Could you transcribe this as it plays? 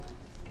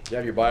If you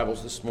have your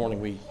Bibles this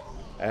morning, we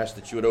ask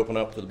that you would open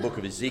up to the book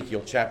of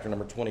Ezekiel, chapter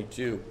number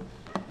 22.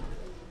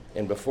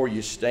 And before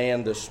you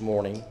stand this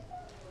morning,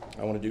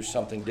 I want to do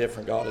something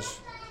different God has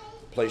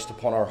placed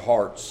upon our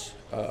hearts.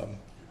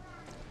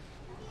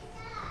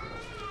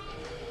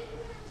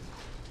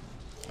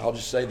 I'll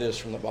just say this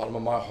from the bottom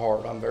of my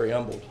heart. I'm very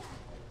humbled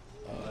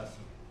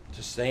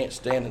to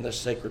stand in this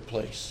sacred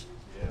place,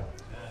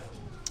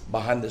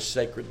 behind this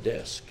sacred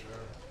desk,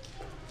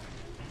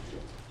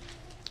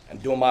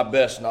 and doing my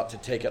best not to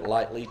take it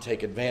lightly,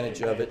 take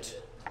advantage of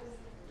it,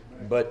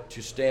 but to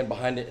stand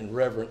behind it in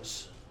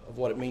reverence of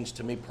what it means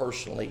to me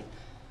personally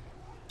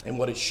and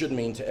what it should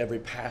mean to every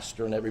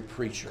pastor and every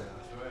preacher.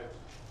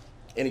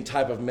 Any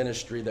type of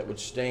ministry that would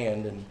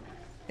stand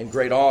in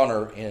great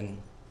honor and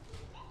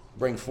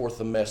bring forth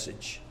the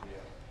message.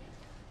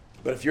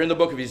 But if you're in the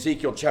book of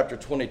Ezekiel chapter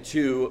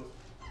 22,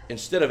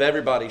 instead of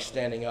everybody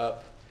standing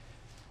up,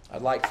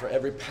 I'd like for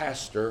every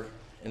pastor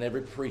and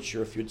every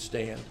preacher, if you'd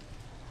stand.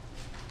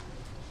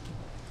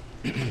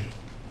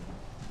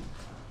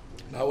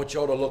 I want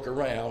y'all to look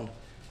around,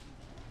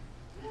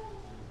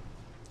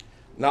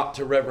 not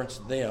to reverence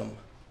them,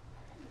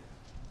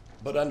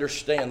 but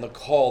understand the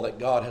call that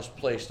God has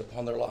placed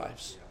upon their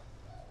lives,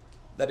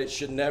 that it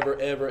should never,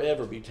 ever,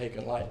 ever be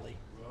taken lightly.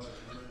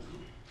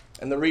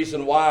 And the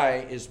reason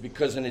why is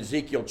because in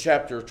Ezekiel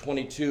chapter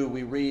 22,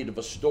 we read of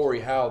a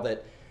story how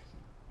that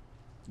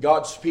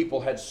God's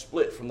people had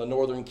split from the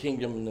northern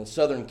kingdom and the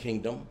southern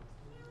kingdom.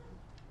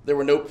 There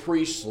were no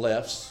priests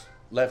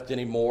left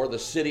anymore. The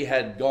city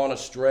had gone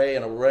astray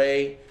and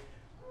array.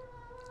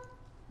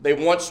 They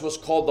once was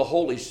called the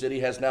holy city,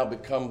 has now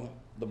become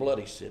the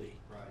bloody city.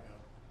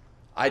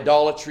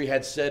 Idolatry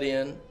had set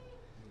in.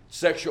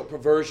 Sexual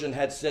perversion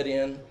had set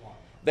in.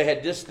 They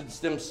had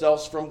distanced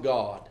themselves from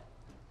God,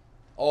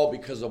 all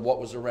because of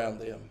what was around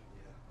them,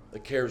 the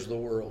cares of the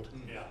world.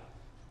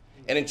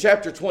 And in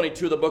chapter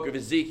 22 of the book of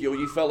Ezekiel,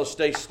 you fellows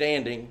stay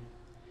standing.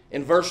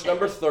 In verse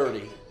number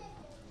 30,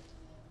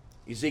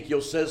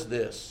 Ezekiel says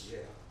this.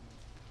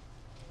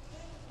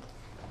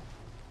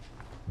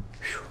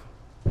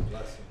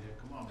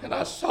 And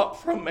I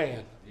sought for a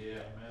man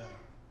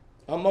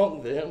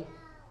among them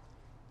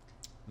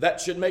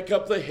that should make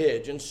up the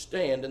hedge and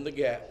stand in the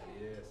gap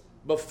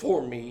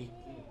before me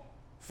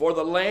for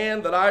the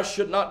land, that I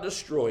should not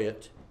destroy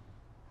it.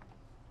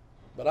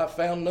 But I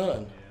found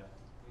none.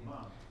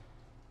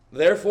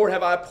 Therefore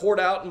have I poured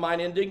out mine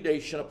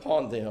indignation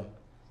upon them.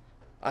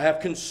 I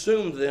have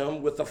consumed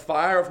them with the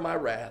fire of my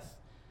wrath.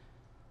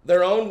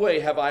 Their own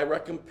way have I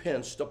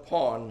recompensed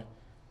upon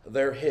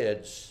their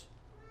heads,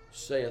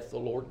 saith the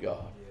Lord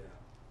God.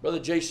 Brother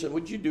Jason,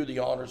 would you do the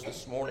honors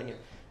this morning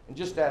and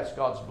just ask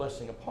God's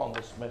blessing upon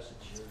this message?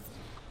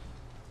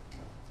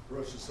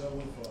 Precious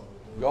Heavenly Father,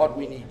 God,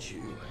 we need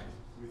you.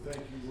 We thank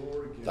you,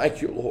 Lord, again.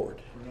 Thank you,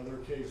 Lord. For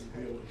another occasion to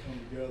be able to come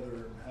together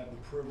and have the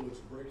privilege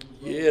of breaking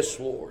the bread. Yes,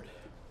 Lord.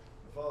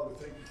 Father,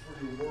 thank you for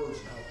your words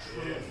and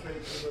how true and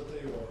faithful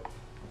that they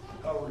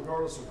are. How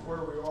regardless of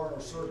where we are in our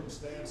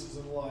circumstances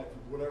in life,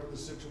 whatever the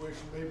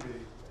situation may be,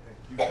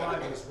 you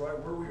find us right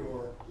where we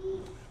are.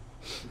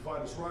 You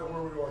find us right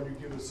where we are, and you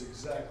give us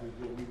exactly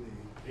what we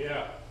need.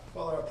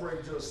 Father, I pray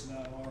just now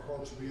our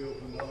hearts will be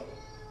opened up.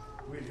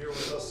 We'd hear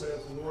what thus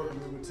saith the Lord, and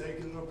we would take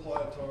it and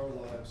apply it to our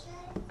lives.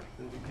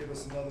 That you give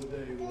us another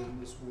day, Lord, in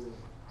this world.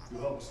 You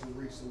help us to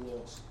reach the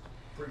lost,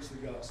 preach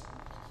the gospel.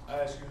 I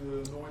ask you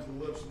to anoint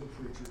the lips of the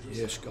preacher.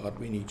 Yes, God,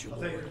 we need you,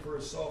 Lord. I thank you for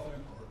a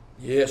softening heart.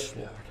 Yes,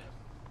 Lord.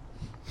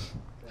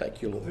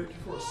 Thank you, Lord. Thank you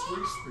for a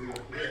sweet spirit.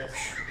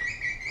 Yes.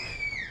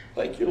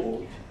 Thank you,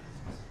 Lord.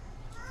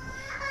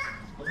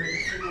 I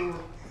thank you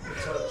for the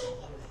touch.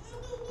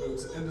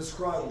 It's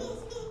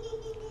indescribable,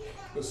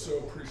 but so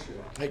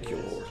appreciated. Thank you,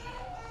 Lord.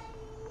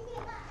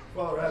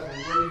 Father, have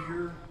your way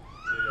here.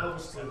 Help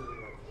us to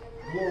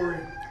glory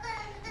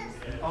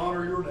and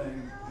honor your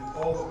name in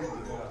all that we do.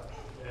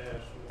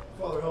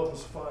 Father, help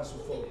us find some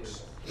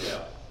folks. We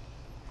stand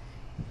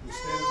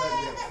in that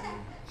gap for you.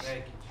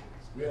 Thank you,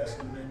 Jesus. We ask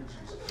in the name of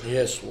Jesus.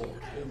 Yes, Lord.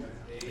 Amen.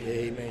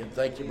 Amen.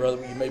 Thank you,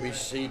 brother. You may be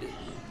seated.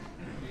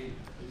 Amen.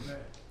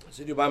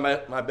 I do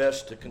my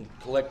best to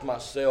collect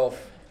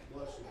myself.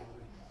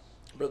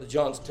 Brother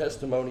John's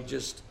testimony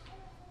just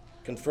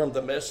confirmed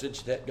the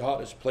message that God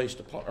has placed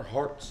upon our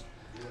hearts.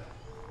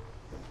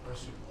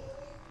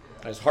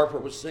 As Harper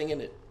was singing,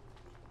 it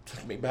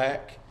took me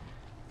back.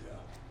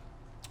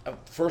 The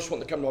first one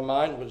that came to my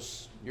mind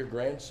was your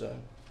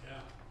grandson.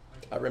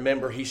 I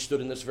remember he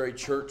stood in this very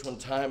church one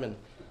time and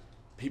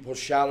people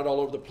shouted all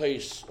over the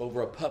place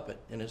over a puppet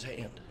in his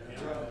hand.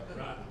 That's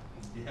right.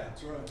 Yeah,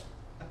 that's right.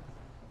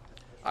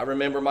 I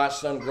remember my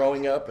son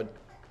growing up and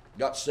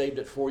got saved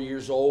at 4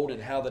 years old, and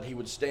how that he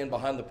would stand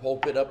behind the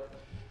pulpit up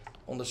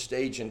on the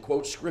stage and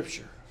quote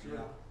scripture.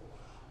 Yeah.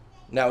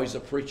 Now he's a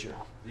preacher.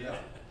 Yeah.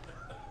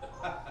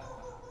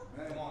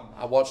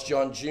 I watched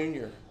John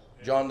Jr.,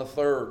 John the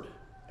Third,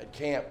 at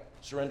camp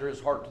surrender his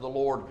heart to the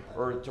Lord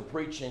or to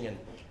preaching, and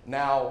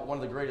now one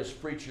of the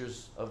greatest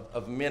preachers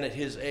of men at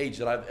his age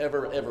that I've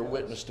ever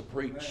witnessed to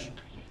preach.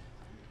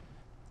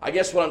 I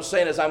guess what I'm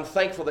saying is I'm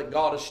thankful that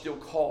God is still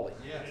calling.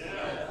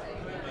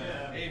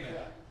 Amen.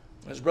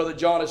 As Brother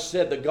John has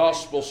said, the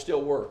gospel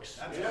still works.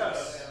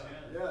 Yes.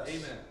 Yes.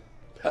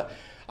 Amen.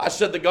 I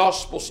said the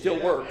gospel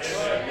still works.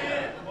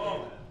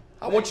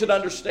 I want you to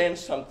understand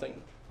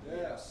something.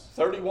 Yes.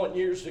 31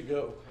 years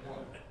ago,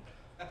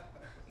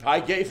 I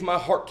gave my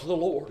heart to the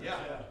Lord. Yeah.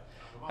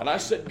 And I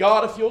said,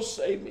 God, if you'll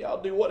save me,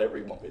 I'll do whatever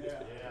you want me to do.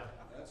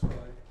 That's right.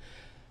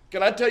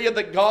 Can I tell you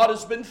that God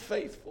has been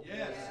faithful?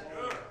 Yes.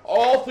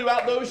 All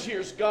throughout those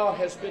years, God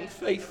has been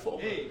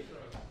faithful.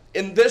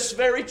 In this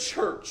very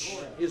church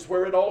is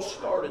where it all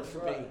started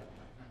for me.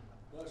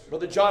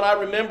 Brother John, I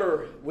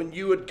remember when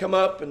you would come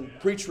up and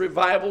preach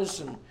revivals,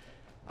 and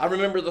I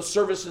remember the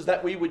services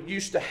that we would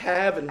used to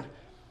have. And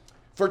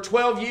for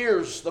 12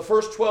 years, the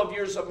first 12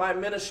 years of my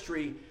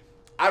ministry,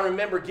 I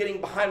remember getting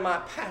behind my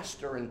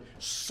pastor and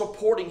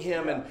supporting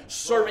him and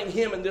serving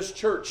him in this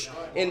church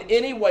in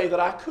any way that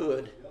I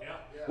could.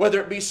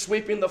 Whether it be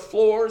sweeping the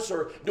floors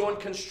or doing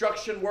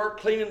construction work,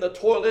 cleaning the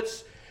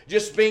toilets,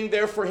 just being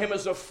there for him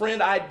as a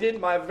friend, I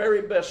did my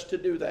very best to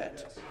do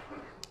that.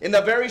 In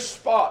the very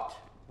spot,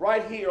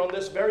 right here on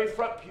this very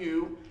front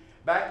pew,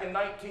 back in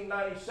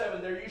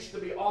 1997, there used to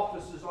be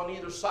offices on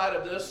either side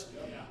of this.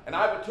 And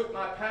I took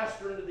my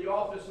pastor into the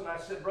office and I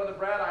said, Brother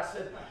Brad, I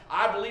said,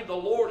 I believe the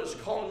Lord is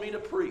calling me to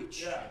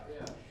preach.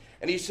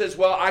 And he says,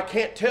 well, I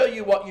can't tell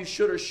you what you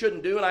should or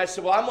shouldn't do. And I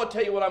said, well, I'm going to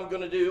tell you what I'm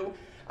going to do.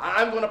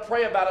 I'm going to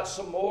pray about it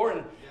some more,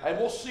 and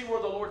we'll see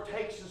where the Lord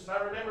takes us. And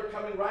I remember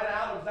coming right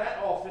out of that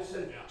office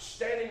and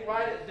standing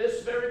right at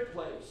this very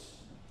place.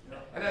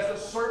 And as the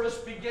service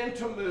began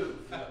to move,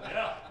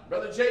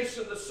 Brother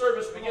Jason, the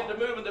service began to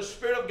move and the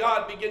Spirit of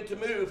God began to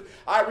move.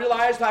 I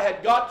realized I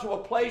had got to a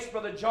place,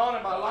 Brother John,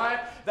 in my life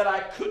that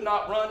I could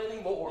not run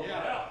anymore.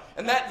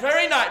 And that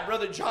very night,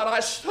 Brother John, I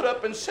stood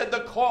up and said,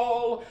 the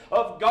call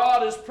of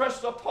God is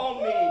pressed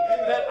upon me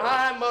that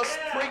I must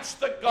preach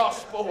the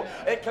gospel.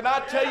 And can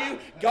I tell you,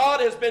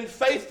 God has been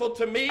faithful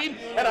to me,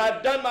 and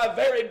I've done my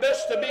very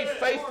best to be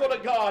faithful to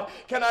God.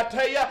 Can I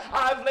tell you,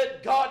 I've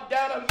let God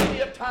down a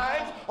many of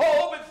times.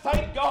 Oh, but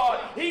thank God,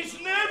 He's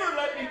never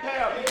let me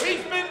down.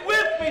 He's been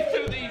with me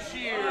through these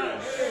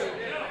years.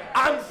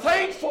 I'm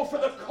thankful for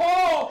the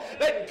call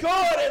that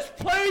God has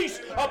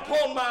placed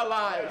upon my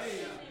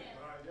life.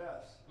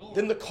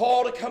 Then the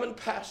call to come and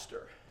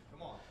pastor.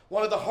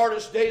 One of the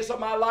hardest days of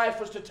my life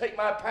was to take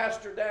my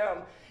pastor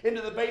down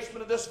into the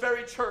basement of this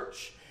very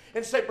church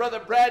and say,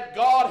 Brother Brad,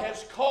 God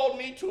has called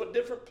me to a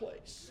different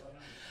place.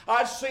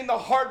 I've seen the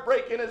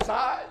heartbreak in his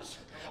eyes.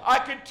 I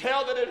could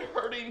tell that it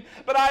hurt him,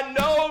 but I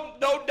know,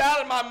 no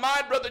doubt in my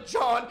mind, Brother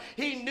John,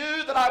 he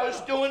knew that I was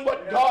doing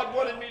what God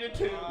wanted me to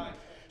do.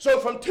 So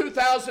from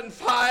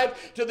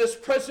 2005 to this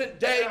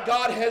present day,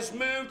 God has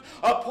moved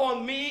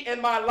upon me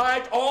in my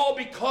life, all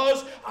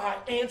because I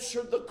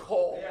answered the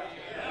call.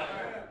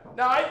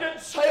 Now, I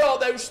didn't say all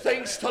those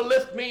things to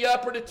lift me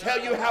up or to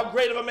tell you how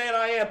great of a man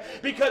I am,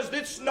 because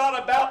it's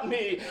not about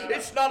me.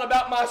 It's not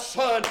about my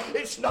son.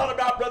 It's not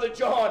about Brother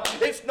John.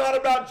 It's not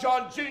about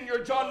John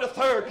Jr., John the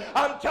Third.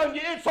 I'm telling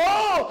you, it's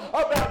all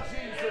about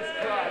Jesus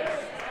Christ.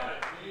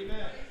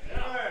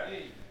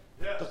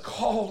 The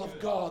call of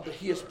God that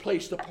He has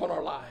placed upon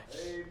our lives.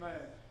 Amen.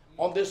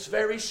 On this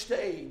very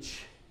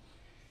stage,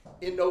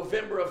 in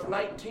November of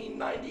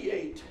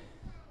 1998,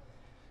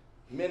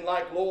 men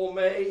like Lowell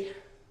May,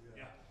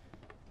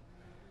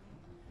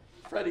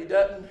 Freddie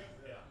Dutton,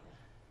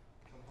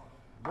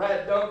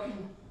 Brad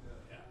Duncan,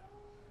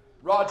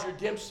 Roger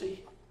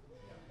Dempsey,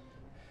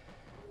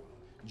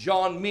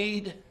 John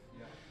Meade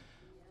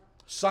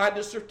signed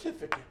a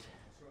certificate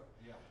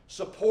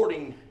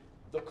supporting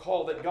the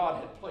call that God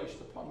had placed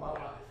upon my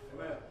life.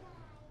 Amen.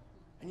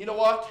 And you know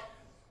what?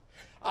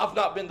 I've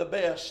not been the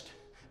best,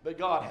 but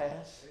God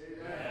has.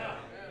 Amen.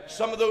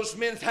 Some of those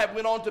men have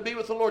went on to be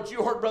with the Lord.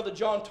 You heard Brother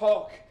John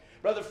talk.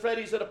 Brother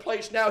Freddie's at a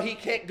place now he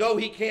can't go,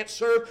 he can't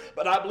serve,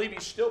 but I believe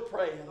he's still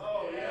praying.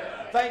 Oh,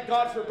 yeah. Thank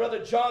God for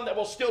Brother John that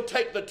will still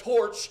take the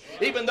torch,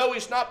 even though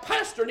he's not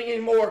pastoring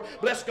anymore.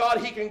 Bless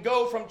God, he can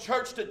go from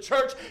church to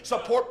church,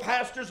 support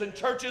pastors and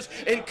churches,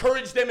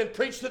 encourage them and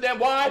preach to them.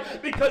 Why?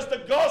 Because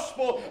the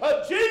gospel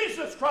of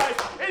Jesus Christ,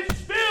 it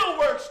still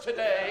works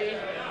today.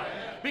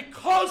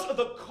 Because of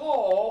the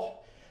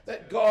call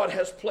that God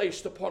has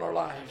placed upon our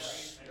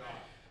lives.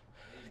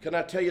 Can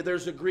I tell you,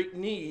 there's a great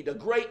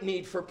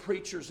need for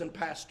preachers and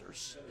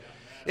pastors.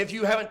 If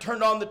you haven't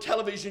turned on the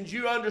television,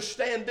 you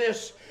understand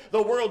this.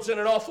 The world's in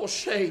an awful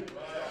shape.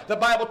 The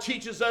Bible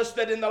teaches us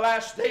that in the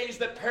last days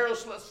that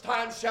perilous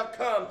times shall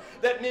come,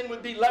 that men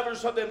would be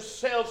lovers of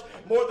themselves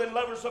more than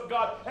lovers of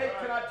God. Hey,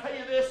 can I tell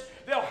you this?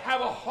 They'll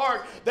have a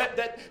heart that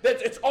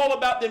it's all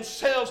about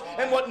themselves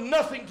and want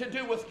nothing to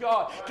do with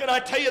God. Can I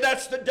tell you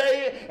that's the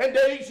day and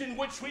age in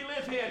which we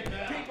live in?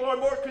 People are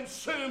more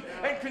consumed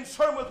and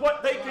concerned with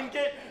what they can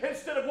get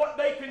instead of what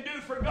they can do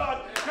for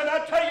God. Can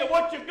I tell you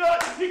what you've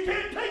got? You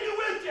can't take it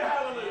with you.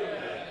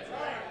 Hallelujah.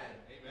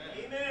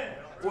 Amen.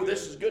 Boy,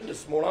 this is good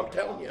this morning, I'm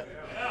telling you.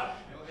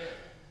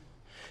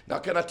 Now,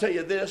 can I tell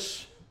you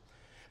this?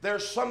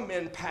 There's some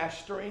men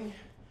pastoring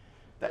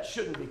that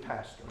shouldn't be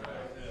pastoring.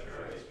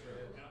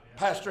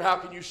 Pastor, how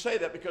can you say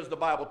that? Because the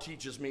Bible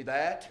teaches me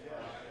that.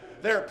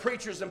 There are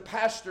preachers and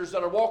pastors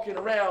that are walking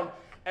around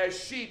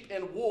as sheep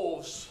in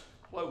wolves'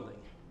 clothing.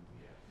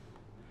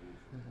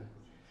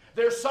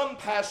 There's some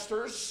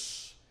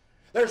pastors,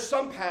 can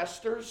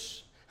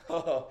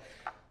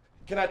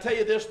I tell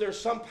you this? There's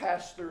some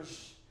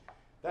pastors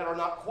that are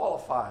not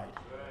qualified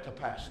to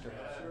pastor.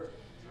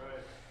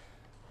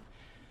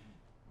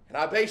 And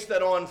I base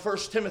that on 1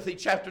 Timothy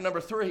chapter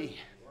number 3.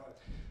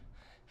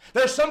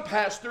 There's some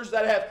pastors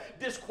that have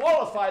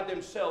disqualified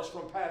themselves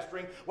from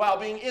pastoring while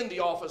being in the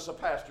office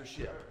of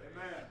pastorship.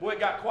 Boy, it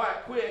got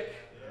quiet quick.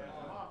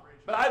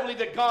 But I believe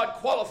that God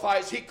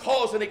qualifies. He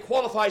calls and He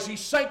qualifies. He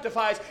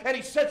sanctifies and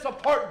He sets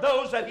apart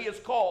those that He has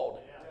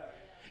called.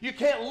 You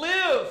can't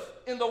live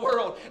in the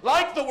world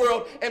like the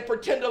world and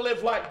pretend to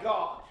live like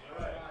God.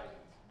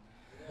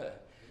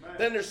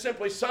 Then there's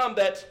simply some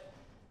that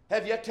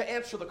have yet to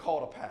answer the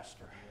call to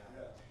pastor.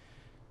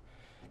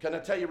 Can I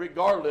tell you,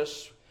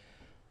 regardless,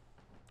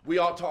 we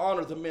ought to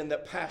honor the men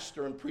that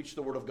pastor and preach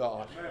the Word of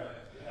God.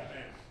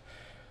 Amen.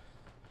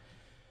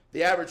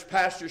 The average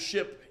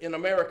pastorship in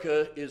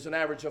America is an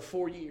average of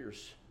 4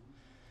 years.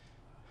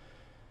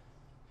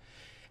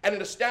 At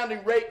an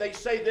astounding rate, they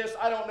say this.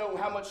 I don't know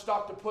how much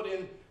stock to put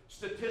in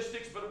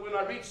statistics, but when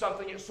I read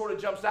something, it sort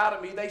of jumps out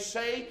at me. They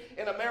say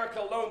in America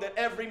alone that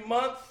every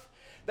month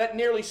that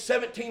nearly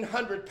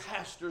 1,700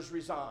 pastors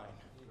resign.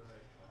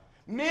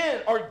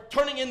 Men are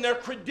turning in their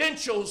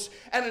credentials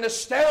at an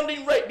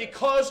astounding rate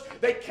because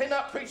they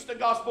cannot preach the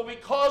gospel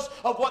because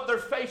of what they're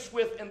faced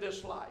with in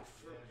this life.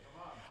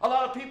 A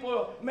lot of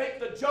people make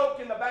the joke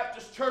in the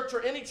Baptist church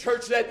or any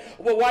church that,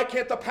 well, why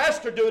can't the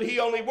pastor do it? He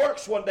only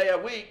works one day a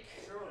week.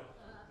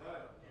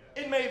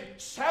 It may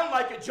sound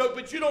like a joke,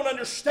 but you don't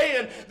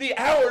understand the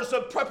hours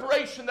of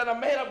preparation that a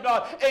man of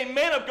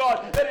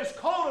God that is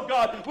called of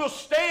God, will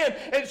stand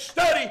and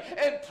study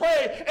and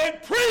pray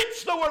and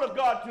preach the Word of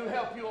God to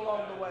help you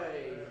along the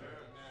way.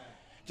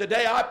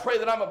 Today, I pray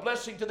that I'm a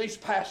blessing to these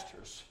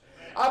pastors.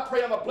 I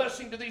pray I'm a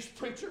blessing to these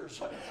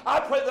preachers. I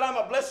pray that I'm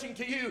a blessing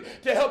to you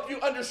to help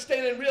you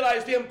understand and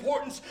realize the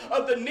importance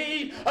of the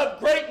need of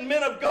great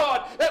men of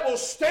God that will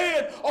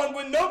stand on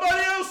when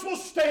nobody else will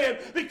stand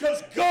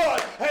because God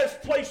has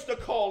placed a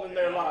call in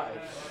their lives.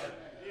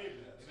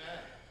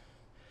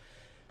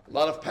 A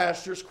lot of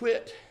pastors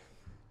quit.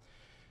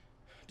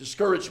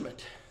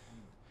 Discouragement,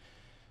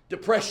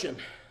 depression,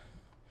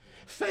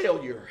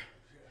 failure,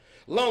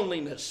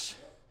 loneliness,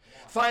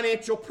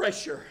 financial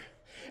pressure,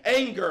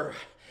 anger,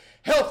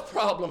 health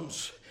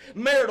problems,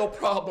 marital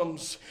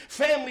problems,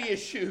 family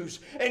issues,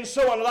 and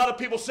so on. A lot of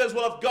people says,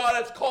 well, if God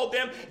has called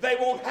them, they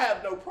won't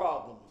have no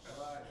problems.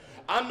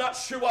 I'm not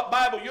sure what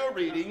Bible you're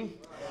reading,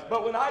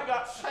 but when I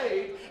got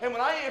saved and when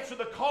I answered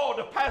the call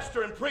to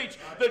pastor and preach,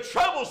 the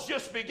troubles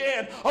just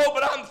began. Oh,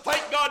 but I'm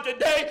thank God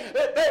today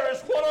that there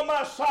is one on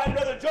my side,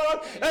 Brother John,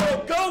 that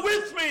will go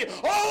with me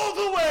all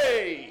the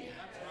way.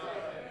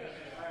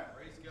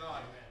 Praise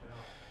God.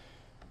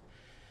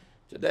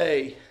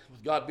 Today,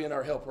 with God being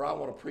our helper, I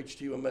want to preach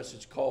to you a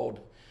message called,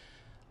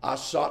 I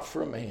Sought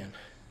for a Man.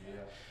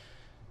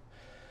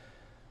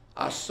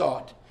 I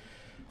sought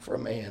for a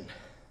man.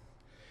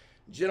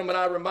 Gentlemen,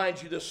 I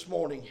remind you this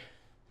morning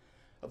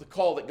of the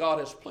call that God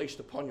has placed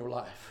upon your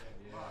life.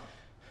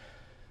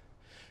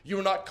 You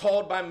were not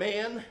called by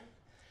man.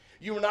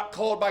 You were not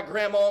called by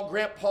grandma,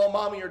 grandpa,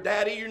 mommy, or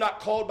daddy. You're not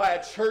called by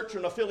a church or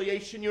an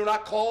affiliation. You're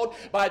not called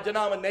by a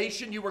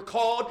denomination. You were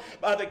called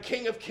by the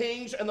King of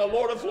Kings and the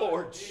Lord of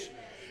Lords.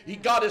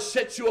 God has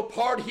set you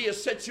apart. He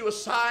has set you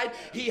aside.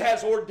 He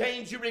has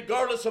ordained you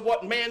regardless of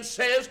what man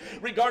says,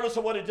 regardless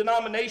of what a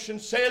denomination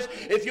says.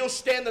 If you'll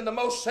stand in the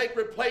most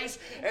sacred place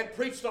and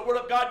preach the Word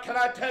of God, can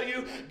I tell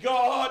you,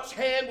 God's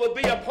hand will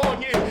be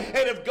upon you.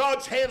 And if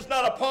God's hand's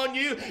not upon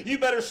you, you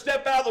better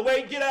step out of the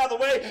way, get out of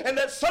the way, and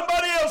let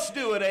somebody else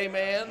do it.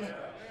 Amen.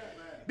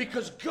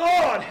 Because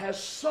God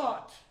has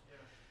sought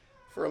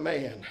for a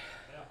man.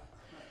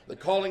 The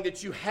calling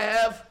that you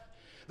have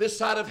this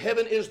side of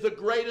heaven is the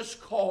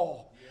greatest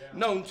call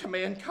known to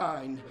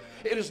mankind.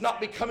 It is not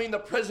becoming the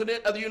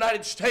president of the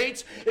United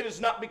States. It is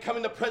not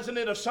becoming the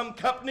president of some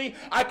company.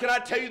 I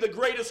cannot tell you the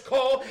greatest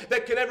call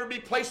that could ever be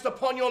placed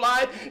upon your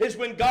life is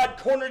when God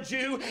cornered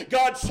you.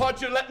 God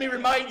sought you. Let me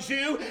remind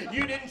you,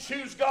 you didn't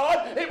choose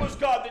God. It was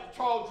God that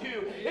called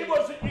you. It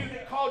wasn't you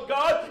that called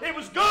God. It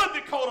was God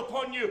that called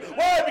upon you.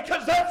 Why?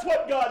 Because that's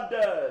what God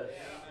does.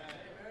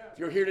 If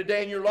you're here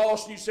today and you're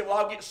lost and you say, well,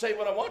 I'll get saved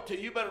when I want to,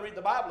 you better read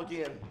the Bible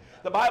again.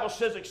 The Bible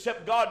says,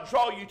 except God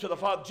draw you to the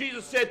Father.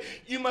 Jesus said,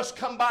 you must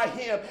come by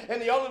Him.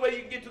 And the only way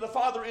you can get to the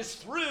Father is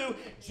through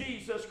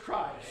Jesus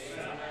Christ.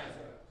 Amen.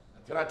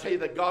 Can I tell you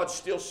that God's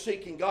still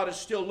seeking? God is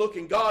still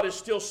looking. God is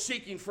still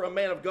seeking for a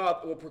man of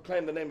God that will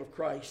proclaim the name of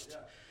Christ.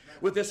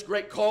 With this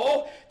great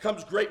call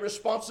comes great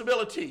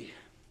responsibility.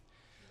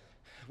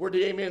 Where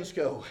do amens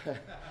go?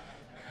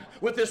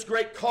 With this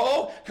great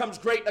call comes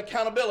great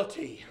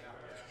accountability.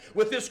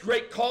 With this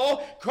great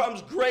call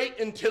comes great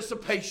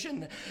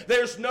anticipation.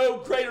 There's no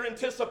greater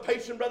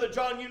anticipation, Brother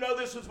John, you know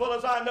this as well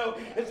as I know,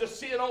 is to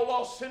see an old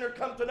lost sinner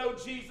come to know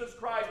Jesus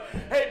Christ.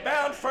 Hey,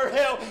 bound for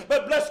hell,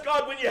 but bless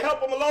God, when you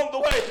help them along the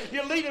way,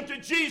 you lead them to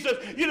Jesus,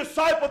 you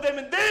disciple them,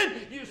 and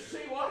then you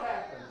see what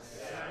happens.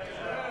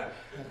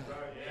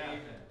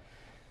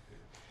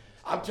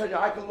 I'm telling you,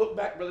 I can look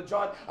back, Brother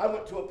John. I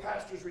went to a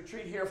pastor's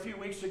retreat here a few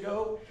weeks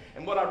ago,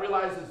 and what I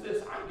realized is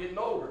this: I'm getting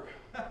older.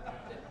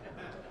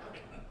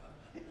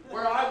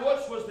 Where I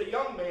once was the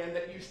young man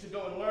that used to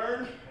go and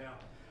learn,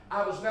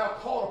 I was now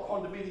called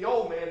upon to be the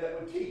old man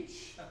that would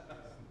teach.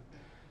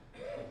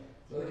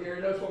 Brother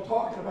Gary knows what I'm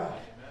talking about.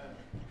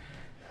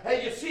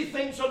 Hey, you see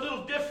things a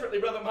little differently,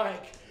 Brother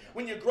Mike,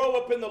 when you grow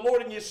up in the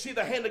Lord and you see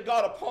the hand of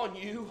God upon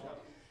you.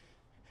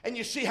 And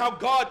you see how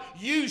God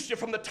used you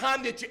from the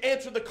time that you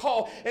answered the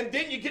call. And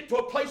then you get to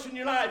a place in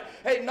your life,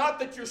 hey, not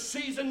that you're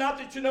seasoned, not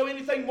that you know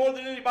anything more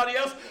than anybody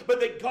else,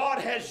 but that God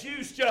has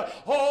used you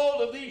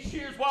all of these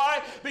years.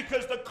 Why?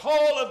 Because the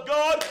call of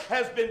God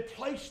has been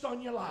placed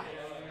on your life.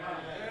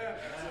 Yeah,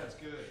 that's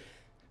good.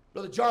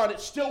 Brother John, it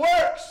still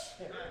works.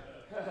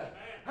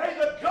 Hey,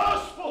 the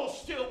gospel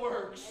still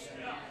works.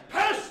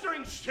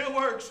 Pastoring still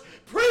works.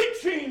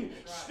 Preaching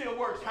still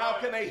works. How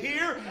can they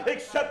hear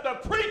except the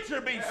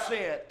preacher be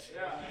sent?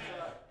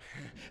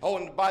 Oh,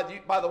 and by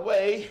the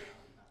way,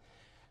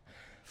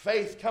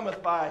 faith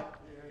cometh by,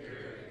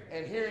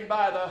 and hearing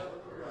by the.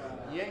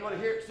 You ain't going to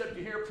hear except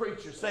you hear a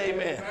preacher. Say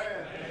amen.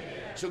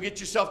 So get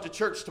yourself to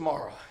church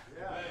tomorrow.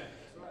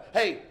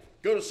 Hey,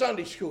 go to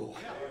Sunday school.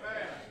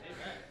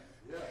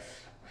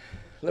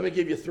 Let me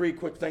give you 3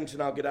 quick things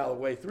and I'll get out of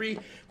the way. 3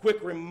 quick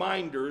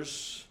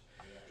reminders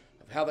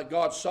of how that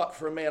God sought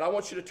for a man. I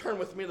want you to turn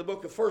with me to the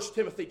book of 1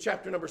 Timothy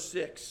chapter number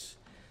 6.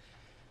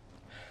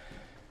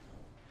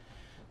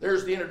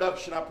 There's the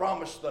introduction. I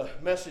promise the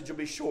message will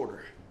be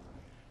shorter.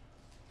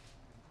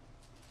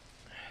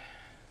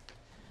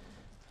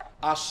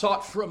 I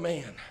sought for a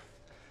man.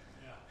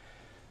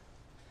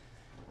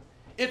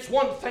 It's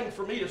one thing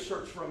for me to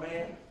search for a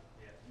man.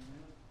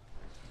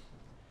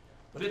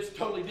 But it's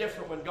totally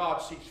different when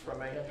God seeks for a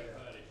man.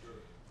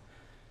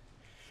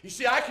 You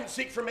see, I can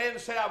seek for a man and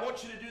say, I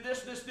want you to do this,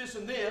 this, this,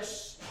 and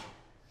this.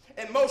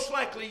 And most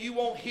likely you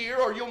won't hear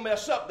or you'll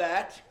mess up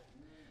that.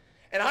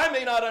 And I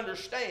may not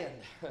understand.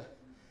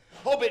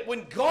 Oh, but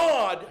when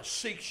God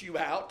seeks you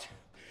out,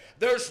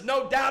 there's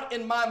no doubt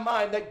in my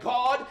mind that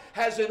God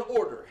has an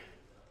order.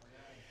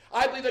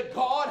 I believe that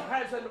God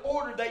has an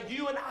order that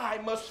you and I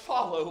must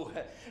follow.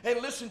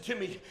 And listen to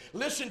me.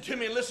 Listen to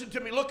me. Listen to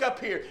me. Look up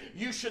here.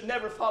 You should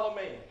never follow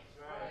man.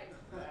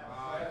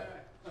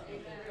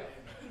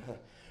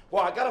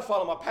 Well, I got to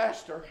follow my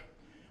pastor.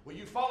 Well,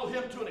 you follow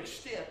him to an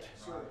extent.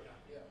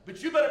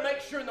 But you better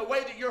make sure in the way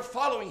that you're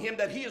following him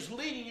that he is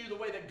leading you the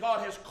way that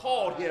God has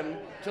called him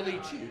to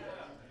lead you.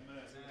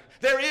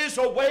 There is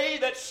a way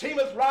that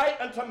seemeth right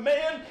unto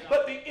man,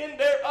 but the end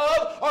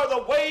thereof are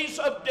the ways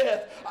of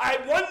death. I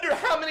wonder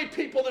how many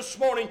people this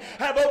morning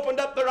have opened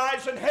up their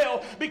eyes in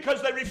hell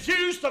because they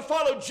refuse to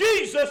follow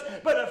Jesus,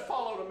 but have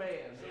followed a man.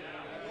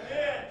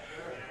 Amen.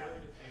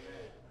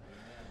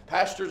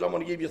 Pastors, I'm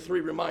going to give you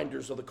 3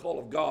 reminders of the call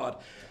of God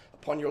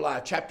upon your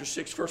life. Chapter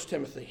 6, 1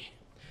 Timothy.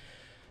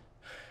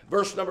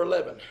 Verse number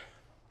 11.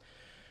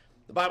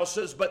 The Bible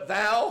says, But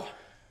thou,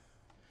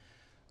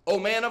 O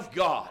man of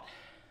God,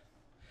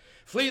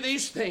 flee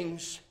these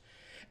things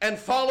and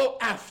follow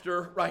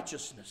after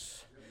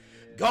righteousness,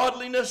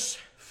 godliness,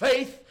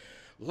 faith,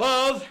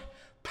 love,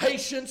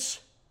 patience,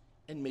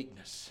 and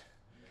meekness.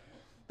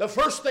 The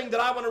first thing that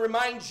I want to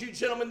remind you,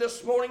 gentlemen,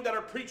 this morning that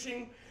are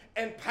preaching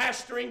and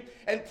pastoring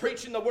and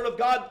preaching the Word of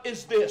God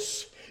is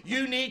this.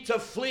 You need to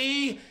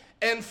flee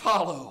and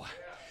follow.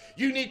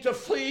 You need to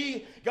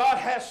flee. God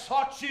has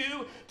sought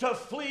you to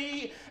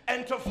flee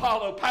and to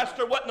follow.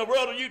 Pastor, what in the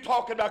world are you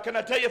talking about? Can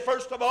I tell you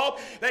first of all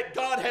that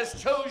God has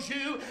chose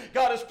you.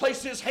 God has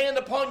placed his hand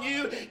upon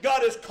you.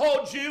 God has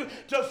called you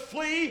to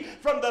flee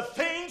from the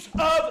things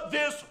of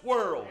this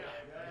world.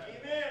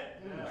 Amen.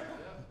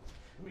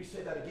 Let me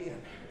say that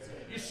again.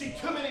 You see,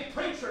 too many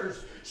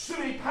preachers, too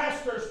many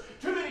pastors,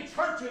 too many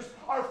churches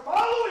are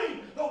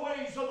following the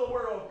ways of the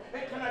world.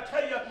 And can I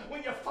tell you,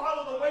 when you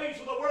follow the ways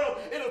of the world,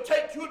 it'll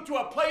take you to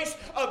a place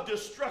of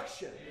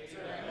destruction.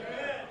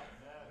 Amen.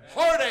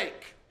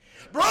 Heartache,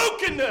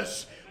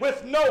 brokenness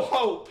with no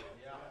hope.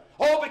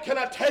 Oh, but can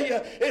I tell you,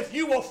 if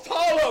you will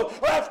follow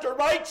after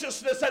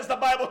righteousness, as the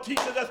Bible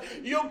teaches us,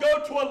 you'll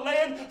go to a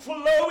land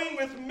flowing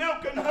with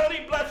milk and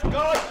honey, bless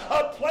God,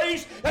 a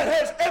place that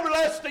has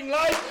everlasting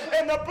life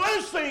and the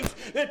blessings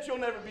that you'll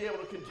never be able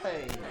to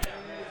contain.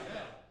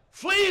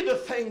 Flee the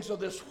things of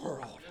this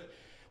world.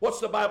 What's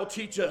the Bible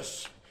teach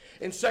us?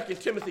 In 2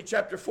 Timothy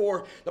chapter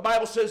 4, the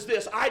Bible says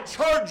this, I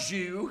charge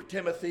you,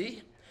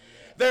 Timothy,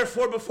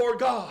 therefore before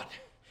God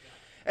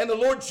and the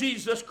Lord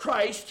Jesus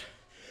Christ,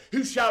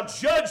 who shall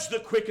judge the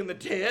quick and the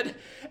dead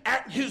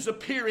at his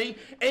appearing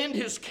and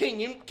his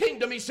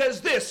kingdom. He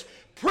says this,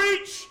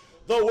 preach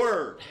the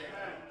word.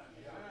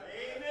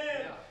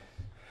 Amen.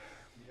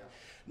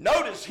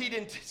 Notice he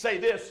didn't say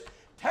this,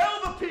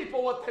 Tell the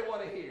people what they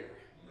want to hear.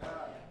 Yeah.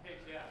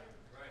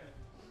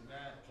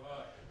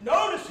 Right.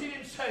 Notice he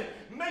didn't say,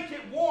 make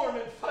it warm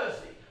and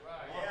fuzzy.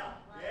 Right.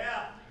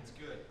 Yeah. That's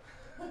good.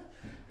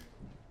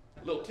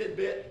 Little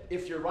tidbit,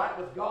 if you're right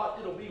with God,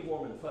 it'll be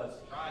warm and fuzzy.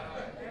 Right.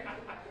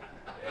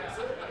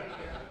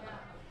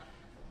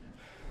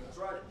 That's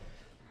right.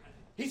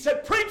 He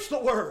said, preach the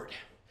word.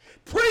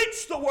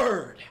 Preach the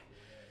word.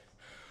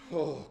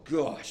 Oh,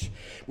 gosh.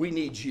 We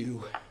need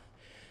you.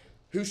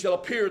 Who shall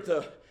appear at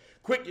the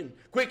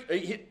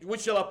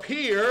which shall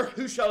appear,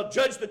 who shall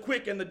judge the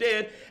quick and the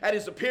dead at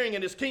his appearing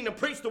in his kingdom.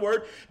 Preach the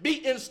word. Be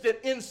instant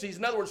in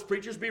season. In other words,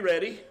 preachers, be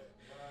ready.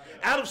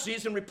 Out of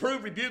season,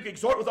 reprove, rebuke,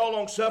 exhort with all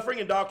long suffering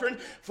and doctrine,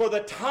 for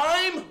the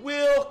time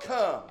will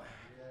come.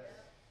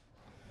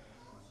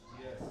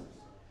 Yes.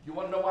 You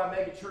want to know why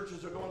mega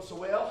churches are going so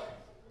well?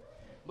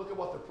 Look at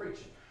what they're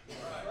preaching.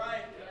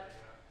 Right.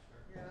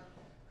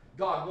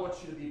 God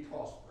wants you to be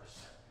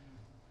prosperous.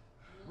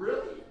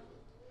 Really?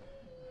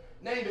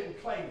 Name it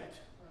and claim it.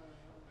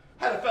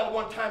 Had a fellow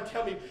one time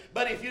tell me,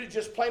 buddy, if you'd have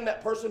just claimed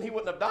that person, he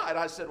wouldn't have died.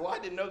 I said, well, I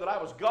didn't know that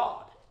I was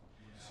God.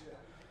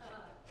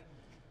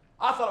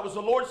 I thought it was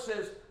the Lord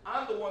says,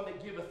 I'm the one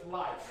that giveth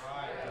life.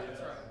 Right.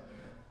 That's right.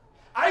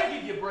 I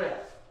give you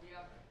breath,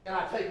 and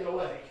I take it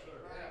away.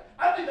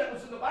 I think that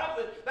was in the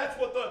Bible. That's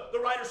what the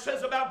writer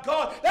says about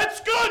God.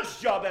 That's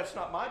God's job. That's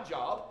not my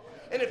job.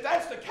 And if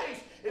that's the case,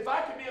 if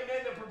I could be a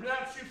man that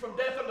pronounced you from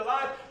death unto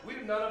life,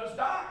 none of us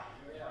die.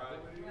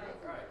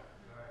 Right.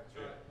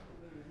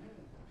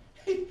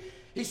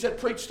 He said,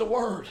 preach the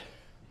word.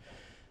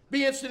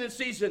 Be instant in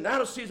season,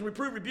 out of season,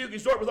 reprove, rebuke,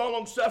 exhort with all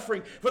long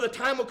suffering. For the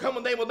time will come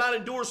when they will not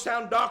endure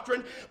sound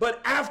doctrine, but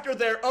after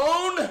their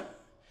own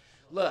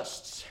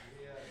lusts.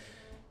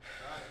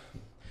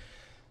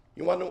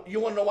 You want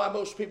to know why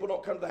most people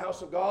don't come to the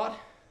house of God?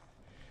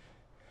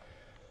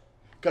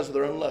 Because of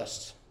their own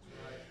lusts,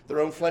 their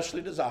own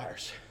fleshly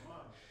desires.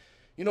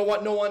 You know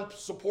what? No one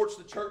supports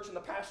the church and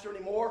the pastor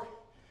anymore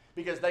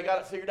because they got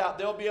it figured out.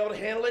 They'll be able to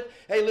handle it.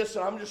 Hey,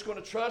 listen, I'm just going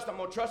to trust. I'm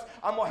going to trust.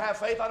 I'm going to have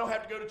faith. I don't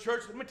have to go to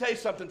church. Let me tell you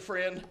something,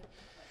 friend.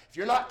 If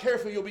you're not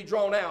careful, you'll be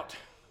drawn out.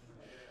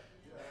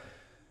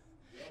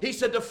 He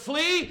said to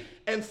flee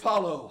and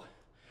follow.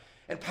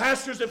 And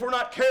pastors, if we're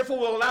not careful,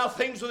 will allow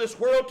things of this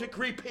world to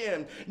creep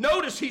in.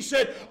 Notice he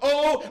said,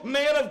 oh,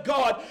 man of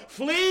God,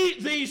 flee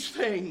these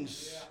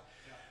things.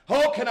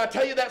 Oh, can I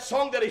tell you that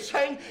song that he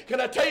sang? Can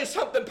I tell you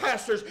something,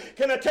 pastors?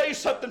 Can I tell you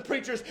something,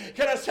 preachers?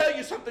 Can I tell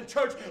you something,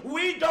 church?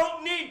 We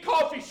don't need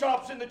coffee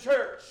shops in the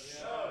church.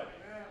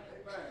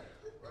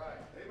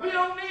 We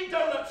don't need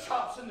donut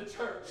shops in the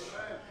church.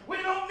 We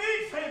don't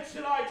need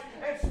fancy lights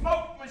and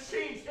smoke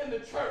machines in the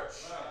church.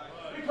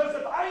 Because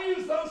if I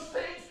use those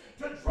things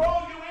to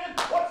draw you in,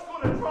 what's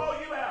going to draw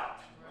you out?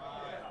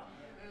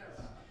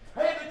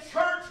 Hey, the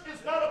church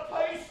is not a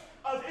place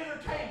of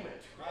entertainment.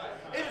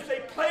 It is a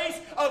place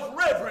of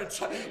reverence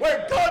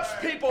where God's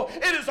people,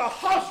 it is a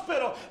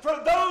hospital for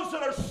those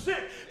that are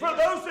sick, for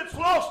those that's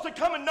lost to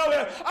come and know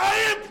Him. I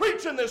am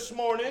preaching this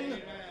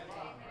morning.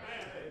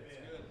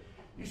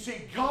 You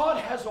see,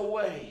 God has a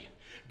way.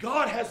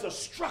 God has a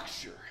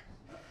structure,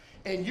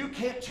 and you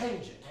can't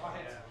change it.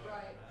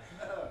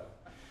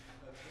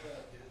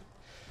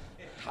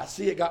 I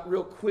see it got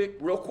real quick,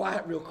 real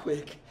quiet, real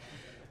quick.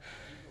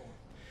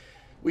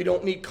 We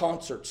don't need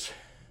concerts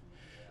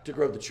to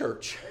grow the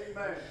church.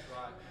 Amen.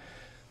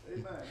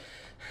 Amen.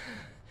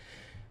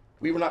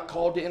 We were not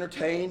called to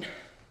entertain.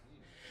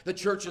 The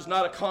church is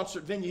not a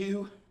concert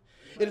venue.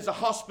 It is a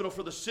hospital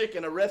for the sick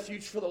and a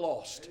refuge for the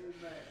lost.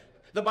 Amen.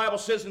 The Bible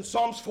says in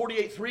Psalms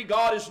 48:3,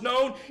 God is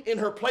known in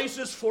her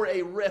places for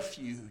a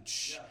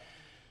refuge.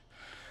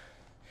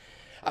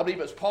 I believe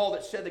it's Paul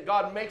that said that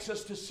God makes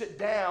us to sit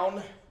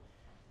down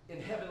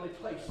in heavenly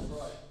places.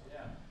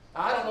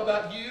 I don't know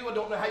about you. I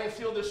don't know how you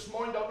feel this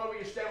morning. Don't know where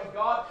you stand with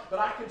God. But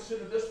I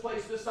consider this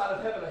place, this side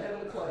of heaven, a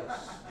heavenly place.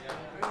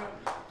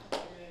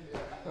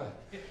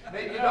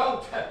 Maybe you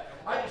don't.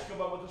 I just go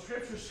by what the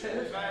Scripture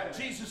says.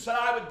 Jesus said,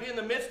 I would be in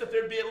the midst if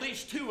there'd be at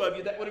least two of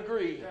you that would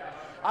agree.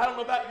 I don't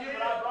know about you,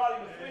 but I brought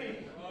him with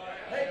me.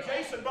 Hey,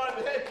 Jason brought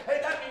him with me. Hey,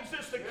 that means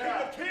this, the King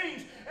of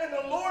Kings and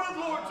the Lord of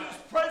Lords is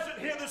present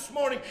here this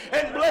morning.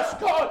 And bless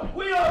God,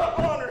 we ought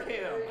to honor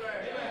Him.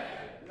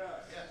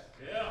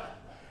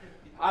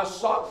 I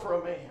sought for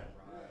a man.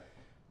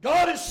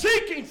 God is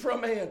seeking for a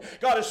man.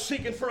 God is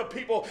seeking for a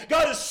people.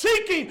 God is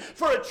seeking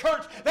for a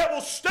church that will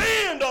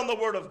stand on the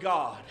Word of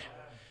God.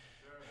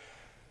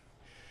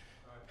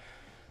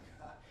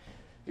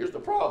 Here's the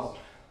problem.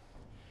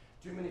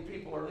 Too many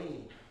people are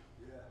leaning.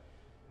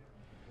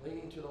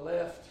 Leaning to the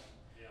left.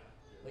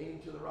 Leaning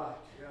to the right.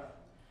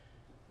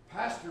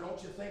 Pastor,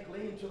 don't you think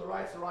leaning to the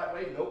right's the right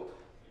way? Nope.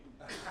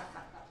 That's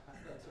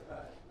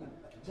right.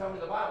 Tell me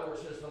the Bible where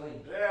it says to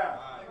lean. That's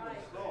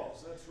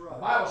right. The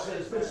Bible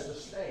says this to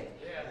stand.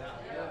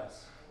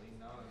 Yes.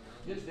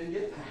 You just didn't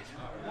get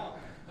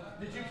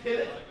that. Did you get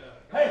it?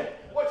 Hey,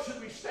 what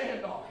should we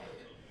stand on?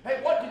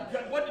 Hey,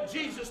 what did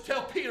Jesus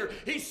tell Peter?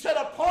 He said,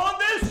 upon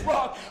this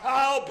rock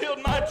I'll build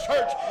my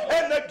church,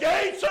 and the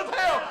gates of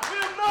hell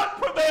will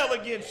not prevail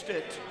against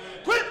it.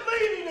 Quit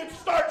leaning and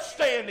start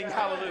standing.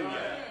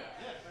 Hallelujah.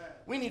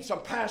 We need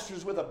some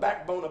pastors with a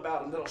backbone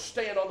about them that'll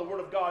stand on the Word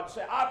of God and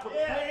say, I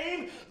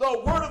proclaim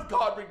the Word of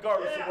God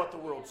regardless of what the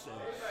world says.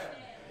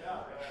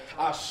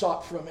 I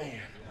sought for a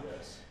man.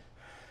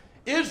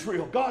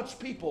 Israel, God's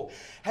people,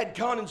 had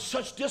gone in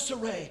such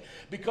disarray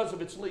because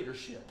of its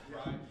leadership.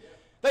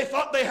 They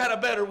thought they had a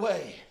better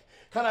way.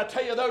 Can I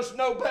tell you, there's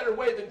no better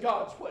way than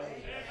God's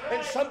way.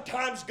 And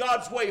sometimes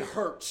God's way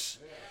hurts.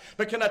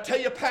 But can I tell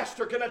you,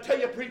 pastor, can I tell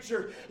you,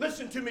 preacher,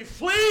 listen to me,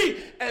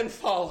 flee and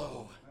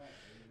follow.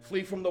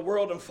 Flee from the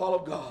world and follow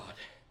God.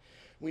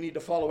 We need to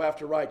follow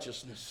after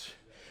righteousness.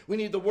 We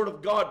need the Word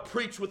of God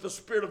preached with the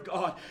Spirit of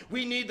God.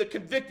 We need the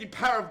convicting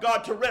power of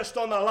God to rest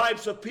on the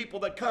lives of people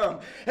that come.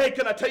 Hey,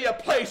 can I tell you a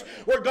place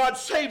where God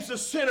saves the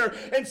sinner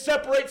and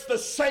separates the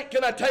saint?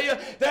 Can I tell you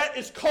that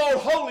is called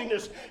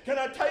holiness? Can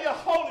I tell you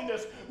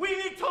holiness? We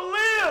need to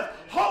live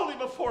holy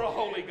before a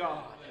holy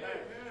God. Amen.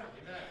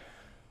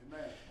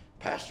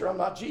 Pastor, I'm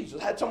not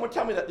Jesus. I had someone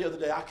tell me that the other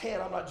day.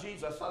 I'm not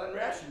Jesus. I thought I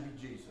didn't ask you to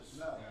be Jesus.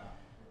 No.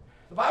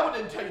 The Bible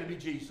didn't tell you to be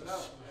Jesus. No.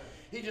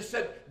 He just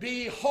said,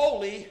 be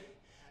holy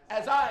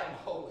as I am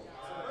holy.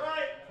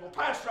 Right. Well,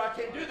 Pastor, I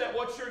can't do that.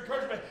 What's your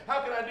encouragement?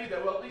 How can I do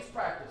that? Well, at least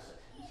practice it.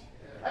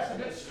 That's a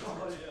good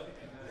start.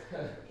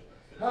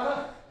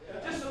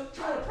 Just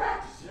try to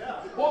practice it.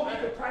 Well, we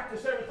can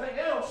practice everything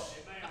else.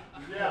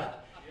 Yeah.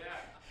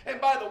 And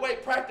by the way,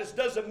 practice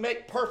doesn't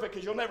make perfect,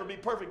 because you'll never be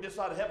perfect this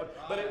side of heaven,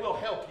 but it will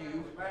help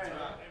you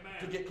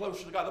to get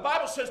closer to God. The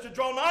Bible says to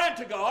draw nigh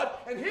unto God,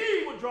 and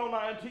He will draw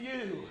nigh unto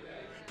you.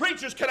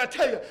 Preachers, can I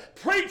tell you,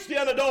 preach the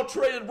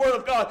unadulterated Word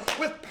of God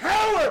with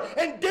power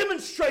and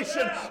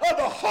demonstration of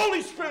the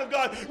Holy Spirit of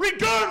God,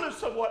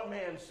 regardless of what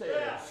man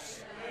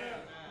says.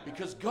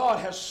 Because God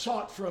has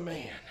sought for a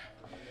man.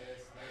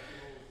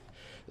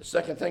 The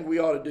second thing we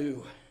ought to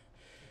do,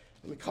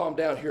 let me calm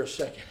down here a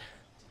second.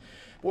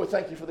 Boy,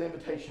 thank you for the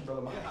invitation,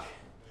 Brother Mike.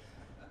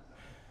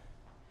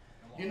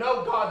 You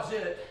know God's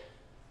in it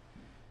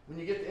when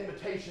you get the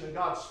invitation and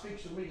God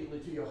speaks immediately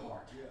to your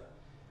heart.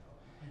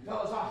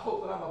 Fellas, I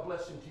hope that I'm a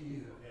blessing to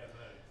you.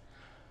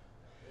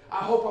 I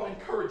hope I'm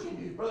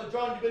encouraging you. Brother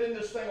John, you've been in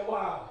this thing a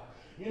while.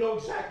 You know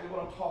exactly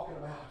what I'm talking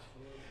about.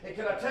 And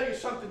can I tell you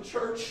something,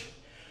 church?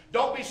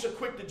 Don't be so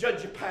quick to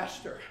judge your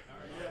pastor.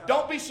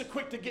 Don't be so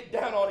quick to get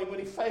down on him when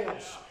he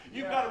fails.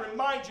 You've got to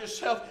remind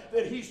yourself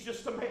that he's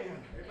just a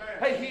man.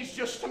 Hey, he's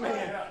just a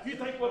man. You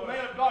think, well,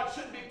 man of God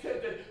shouldn't be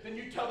tempted, then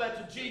you tell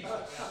that to Jesus.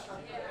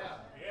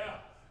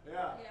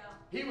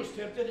 He was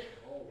tempted.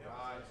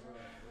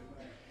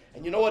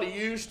 And you know what he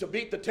used to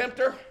beat the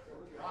tempter?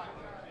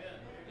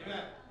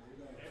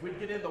 If we'd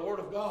get in the Word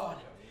of God,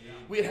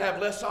 we'd have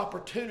less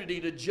opportunity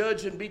to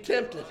judge and be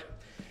tempted.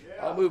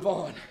 I'll move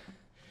on.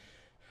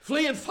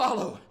 Flee and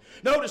follow.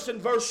 Notice in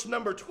verse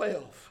number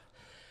 12,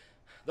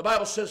 the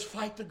Bible says,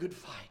 fight the good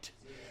fight.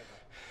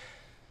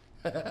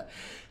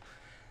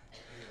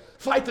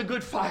 Fight the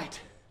good fight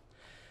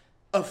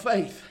of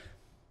faith.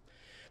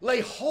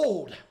 Lay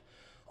hold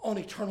on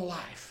eternal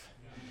life.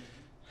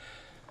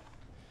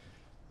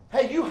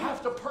 Hey, you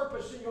have to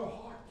purpose in your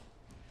heart.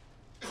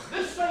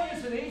 This thing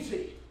isn't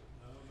easy.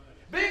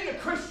 Being a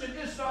Christian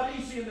is not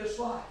easy in this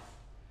life.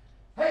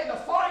 Hey, the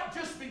fight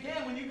just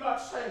began when you got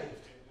saved.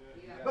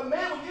 But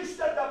man, when you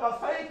stepped out by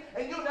faith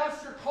and you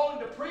announced your calling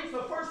to preach,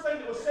 the first thing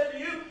that was said to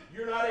you,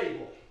 you're not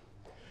able.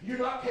 You're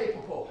not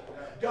capable.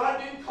 God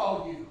didn't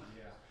call you.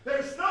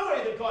 There's no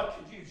way that God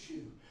could use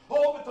you.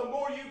 Oh, but the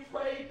more you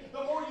prayed,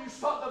 the more you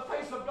sought the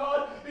face of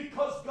God,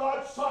 because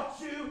God sought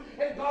you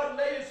and God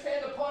laid His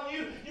hand upon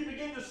you, you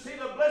begin to see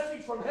the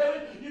blessings from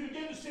heaven. You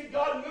begin to see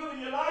God move in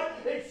your life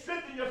and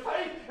strengthen your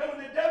faith. And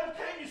when the devil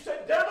came, you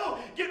said, devil,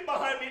 get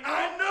behind me.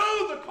 I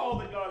know the call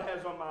that God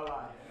has on my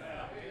life.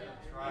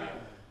 That's right.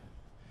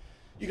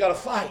 You got to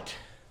fight.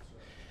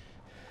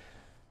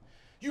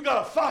 You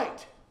got to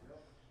fight.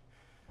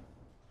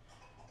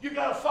 You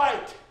got to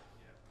fight.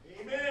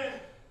 Amen.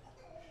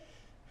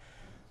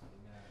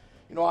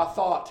 You know, I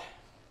thought,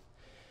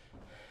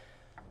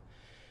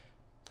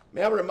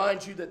 may I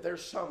remind you that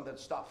there's some that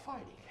stop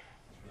fighting.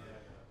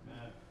 Yeah,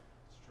 man,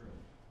 it's true.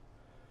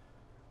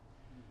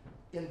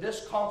 In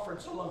this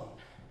conference alone,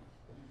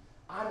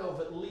 I know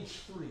of at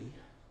least 3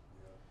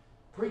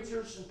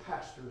 preachers and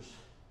pastors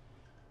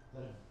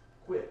that have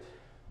quit.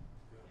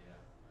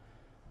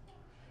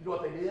 You know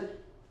what they did?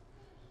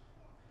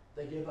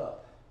 They give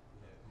up.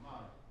 Come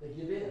on. They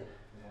give in.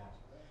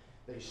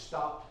 They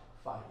stopped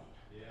fighting.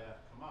 Yeah,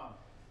 come on.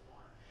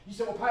 You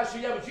say, well, Pastor,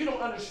 yeah, but you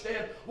don't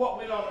understand what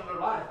went on in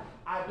their life.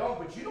 I don't,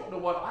 but you don't know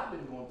what I've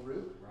been going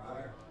through.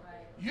 Right.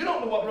 You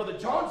don't know what Brother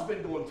John's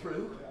been going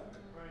through.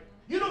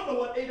 You don't know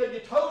what A.W.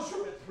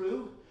 Tozer went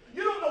through.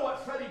 You don't know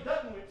what Freddie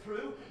Dutton went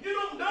through. You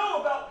don't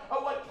know about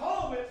what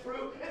Paul went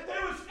through. If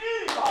there was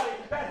anybody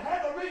that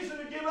had a reason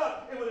to give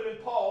up, it would have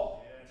been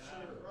Paul. Yeah,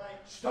 sure. Right.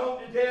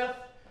 Stoned to death,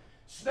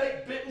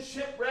 snake bitten,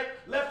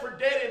 shipwrecked, left for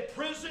dead in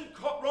prison,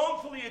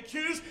 wrongfully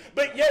accused,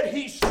 but yet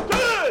he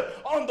stood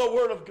on the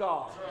Word of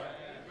God.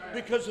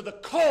 Because of the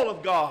call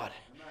of God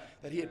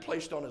that He had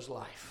placed on his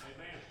life.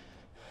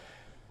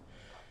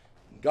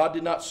 God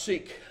did not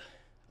seek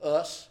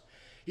us.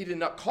 He did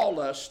not call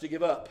us to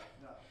give up.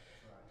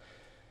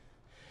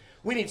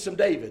 We need some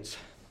Davids.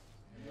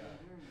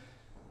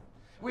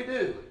 We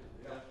do.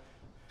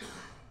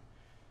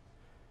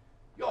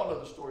 Y'all know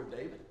the story of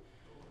David.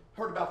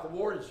 Heard about the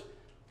war. His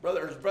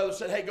brother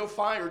said, hey, go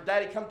find, or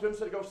daddy come to him and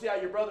said, go see how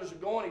your brothers are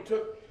going. He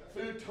took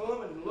food to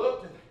them and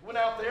looked and went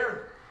out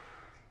there.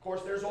 Of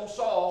course, there's old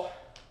Saul.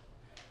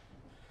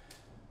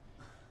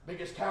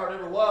 Biggest coward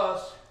ever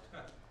was.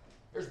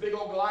 There's big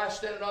old Goliath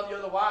standing on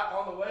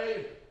the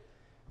way.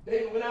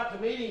 David went out to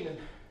meet him and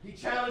he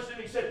challenged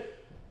him. He said,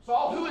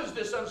 Saul, who is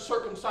this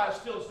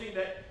uncircumcised Philistine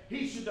that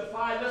he should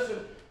defy, listen,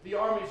 the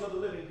armies of the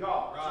living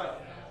God?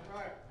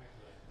 Right.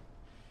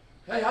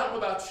 Hey, I don't know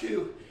about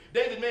you.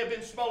 David may have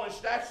been small in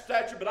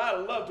stature, but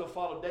I'd love to have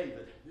followed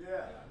David.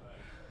 Yeah.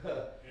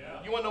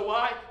 You want to know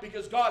why?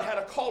 Because God had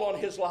a call on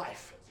his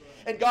life.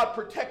 And God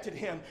protected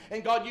him.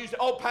 And God used it.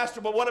 Oh,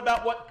 Pastor, but what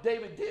about what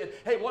David did?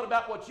 Hey, what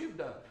about what you've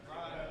done?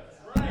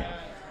 Right.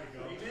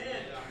 Amen.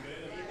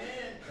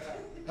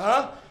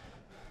 Huh?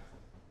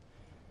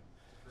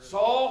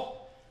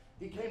 Saul,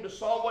 he came to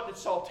Saul. What did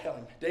Saul tell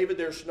him? David,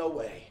 there's no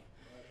way.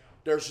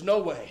 There's no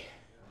way.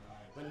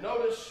 But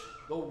notice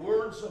the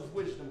words of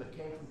wisdom that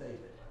came from David.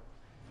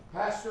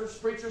 Pastors,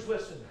 preachers,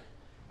 listen.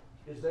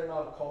 Is there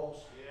not a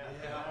cause?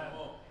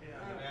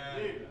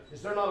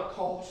 Is there not a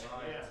cause?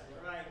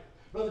 Right.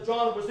 Brother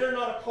John, was there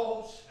not a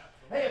cause?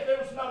 Hey, if there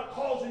was not a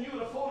cause and you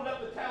would have folded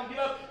up the town, get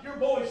up, your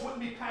boys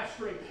wouldn't be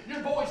pastoring. Your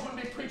boys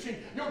wouldn't be preaching.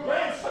 Your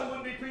grandson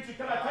wouldn't be preaching.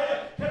 Can I tell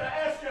you? Can I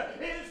ask you,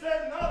 is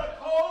there not a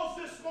cause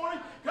this morning?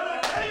 Can I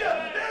tell you,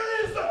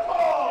 there is a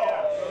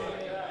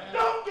cause.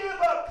 Don't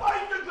give up.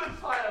 Fight the good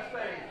fight of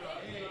faith.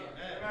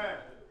 Amen.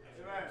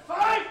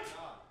 Fight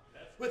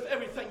with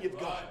everything you've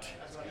got.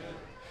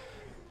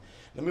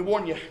 Let me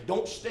warn you,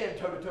 don't stand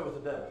toe-to-toe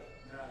with the devil.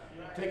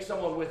 Take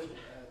someone with you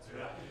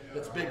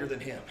that's bigger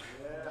than him.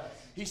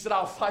 He said,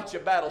 I'll fight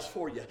your battles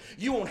for you.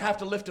 You won't have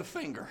to lift a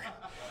finger.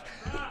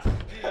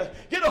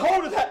 Get a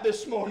hold of that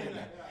this morning.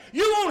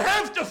 You won't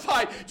have to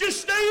fight.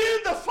 Just stay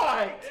in the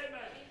fight.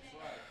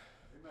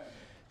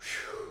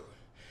 Whew.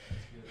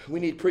 We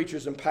need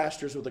preachers and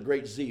pastors with a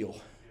great zeal.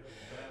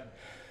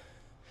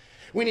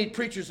 We need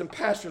preachers and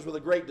pastors with a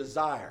great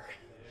desire.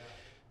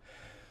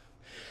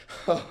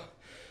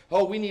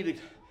 Oh, we need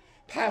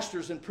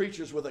pastors and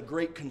preachers with a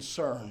great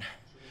concern.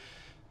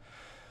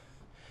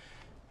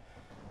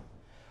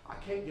 I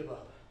can't give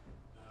up.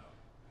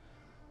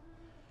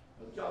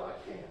 But John,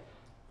 I can't.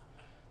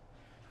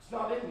 It's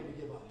not in me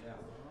to give up.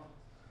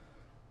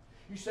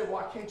 You say,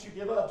 why can't you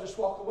give up? Just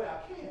walk away.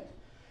 I can't.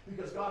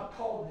 Because God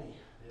called me.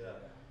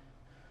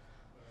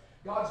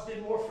 God's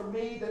did more for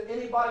me than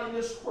anybody in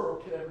this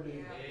world could ever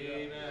do.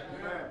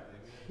 Amen.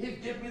 He's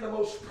given me the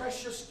most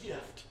precious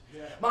gift.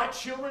 My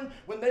children,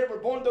 when they were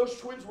born, those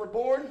twins were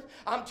born,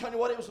 I'm telling you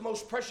what, it was the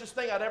most precious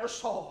thing I'd ever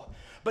saw.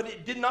 But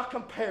it did not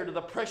compare to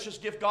the precious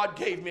gift God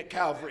gave me at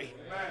Calvary.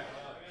 Amen.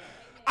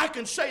 I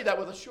can say that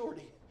with a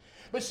surety.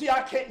 But see,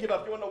 I can't give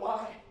up. You want to know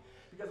why?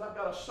 Because I've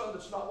got a son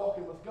that's not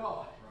walking with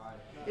God.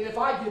 And if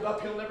I give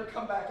up, he'll never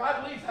come back. I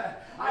believe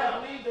that. I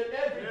believe that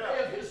every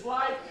day of his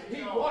life,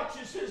 he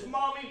watches his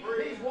mommy,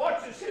 he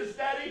watches his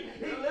daddy,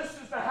 he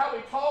listens to how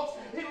he talks,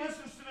 he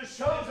listens to the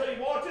shows that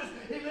he watches,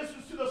 he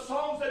listens to the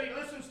songs that he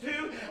listens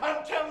to.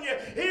 I'm telling you,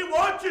 he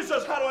watches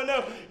us. How do I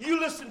know?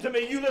 You listen to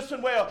me, you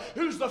listen well.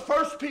 Who's the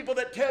first people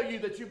that tell you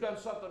that you've done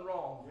something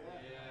wrong?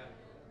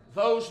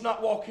 Those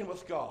not walking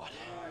with God.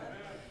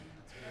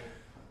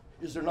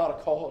 Is there not a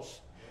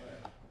cause?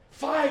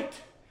 Fight!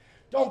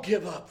 Don't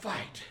give up.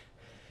 Fight.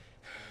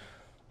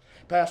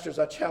 Pastors,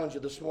 I challenge you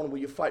this morning, will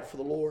you fight for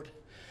the Lord?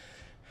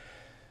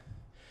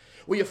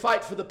 Will you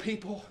fight for the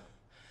people?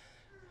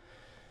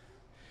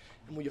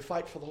 And will you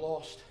fight for the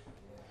lost?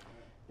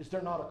 Is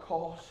there not a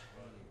cause?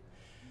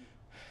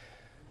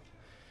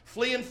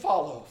 Flee and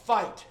follow.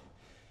 Fight.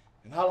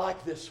 And I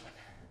like this one.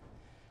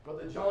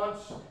 Brother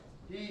John's,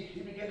 he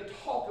began to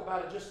talk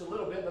about it just a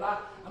little bit,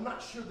 but I'm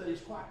not sure that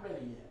he's quite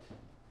ready yet.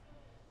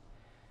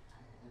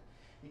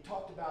 He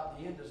talked about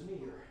the end is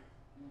near.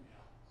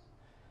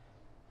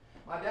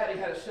 My daddy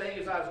had a saying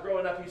as I was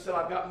growing up. He said,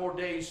 I've got more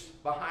days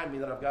behind me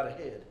than I've got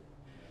ahead.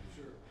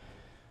 Sure.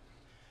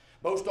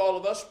 Most all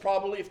of us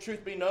probably, if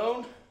truth be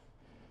known,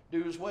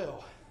 do as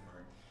well.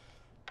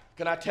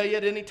 Can I tell you,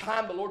 at any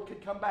time the Lord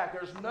could come back.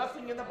 There's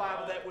nothing in the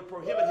Bible that would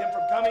prohibit him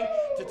from coming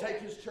to take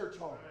his church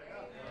home.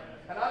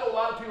 And I know a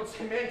lot of people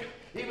say, man,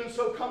 even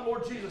so come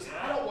Lord Jesus.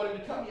 I don't want him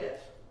to come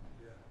yet.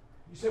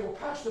 You say, well,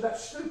 Pastor,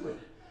 that's stupid.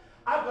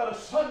 I've got a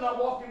son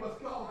not walking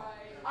with God.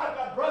 I've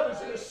got brothers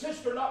and a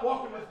sister not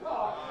walking with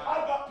God.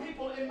 I've got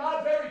people in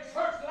my very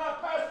church that I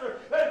pastor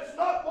that's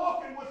not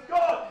walking with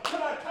God.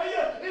 Can I tell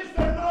you, is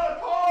there not a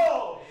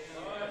cause?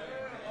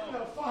 We've got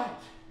to fight.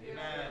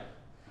 Amen.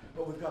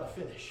 But we've got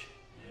to finish.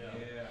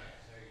 Yeah.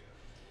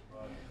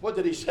 What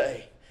did he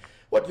say?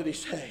 What did he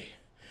say?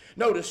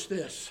 Notice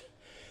this.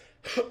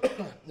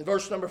 In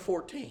verse number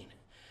 14.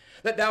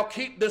 That thou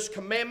keep this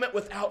commandment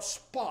without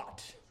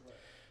spot,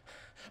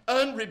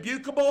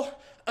 unrebukable,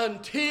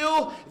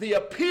 until the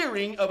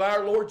appearing of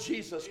our Lord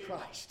Jesus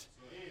Christ.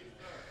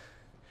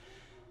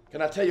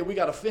 Can I tell you, we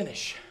got to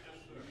finish.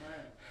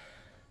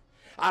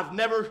 I've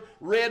never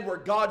read where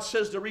God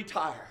says to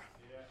retire.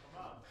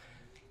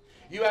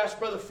 You ask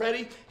Brother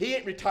Freddie, he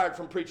ain't retired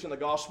from preaching the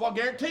gospel. I'll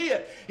guarantee you,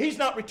 he's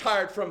not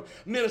retired from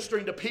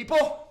ministering to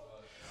people.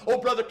 Oh,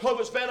 Brother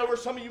Clovis Vanover,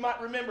 some of you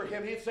might remember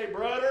him. He'd say,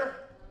 brother,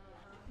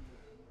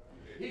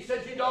 he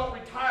said, you don't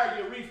retire,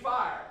 you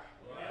refire.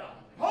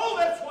 Oh,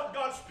 that's what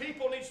God's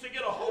people needs to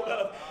get a hold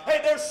of. Hey,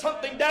 there's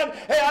something down.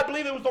 Hey, I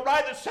believe it was the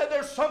writer that said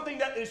there's something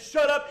that is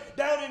shut up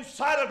down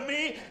inside of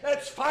me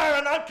that's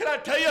firing up. Can I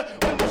tell you,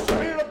 when the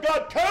Spirit of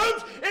God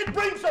comes, it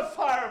brings the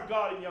fire of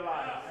God in your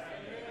life.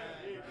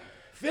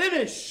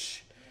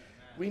 Finish.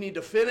 We need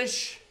to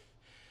finish.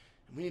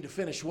 We need to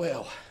finish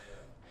well.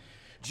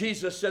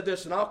 Jesus said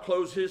this, and I'll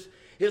close.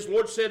 His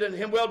Lord said unto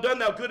him, well done,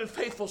 thou good and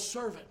faithful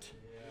servant.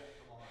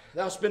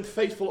 Thou hast been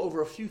faithful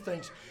over a few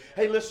things.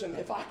 Hey, listen,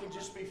 if I can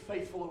just be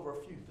faithful over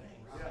a few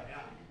things.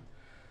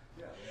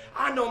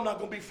 I know I'm not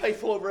going to be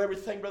faithful over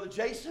everything, Brother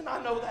Jason.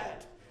 I know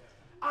that.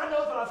 I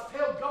know that I've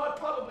failed God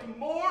probably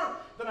more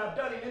than I've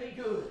done him any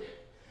good.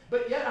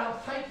 But yet I'm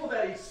thankful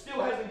that he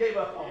still hasn't gave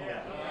up on me.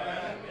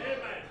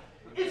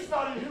 It's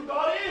not in who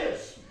God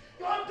is.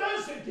 God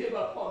doesn't give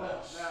up on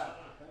us.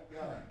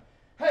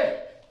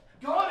 Hey,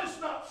 God is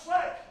not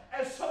slack,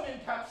 as some men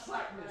count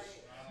slackness,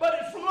 but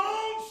it's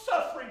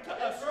long-suffering to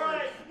us,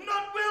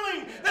 not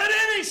willing that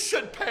any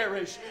should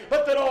perish,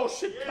 but that all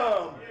should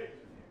come.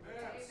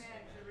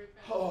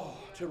 Oh,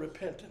 to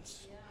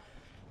repentance.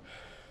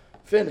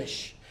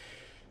 Finish.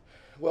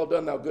 Well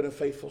done, thou good and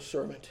faithful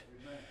servant.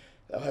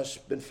 Thou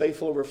hast been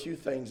faithful over a few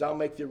things. I'll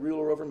make thee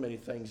ruler over many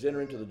things.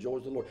 Enter into the joys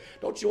of the Lord.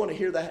 Don't you want to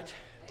hear that?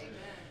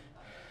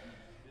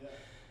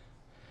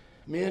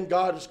 Men,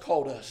 God has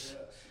called us.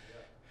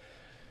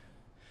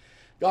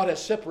 God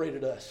has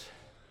separated us.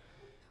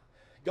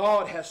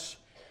 God has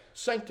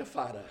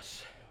sanctified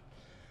us.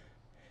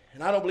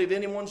 And I don't believe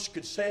anyone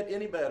could say it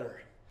any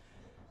better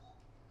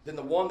than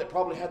the one that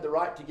probably had the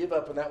right to give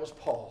up, and that was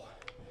Paul.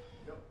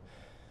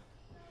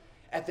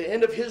 At the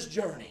end of his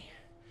journey,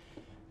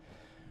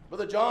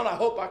 Brother John, I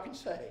hope I can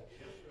say,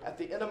 at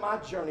the end of my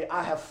journey,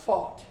 I have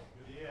fought.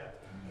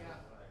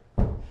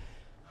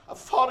 I've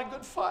fought a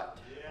good fight.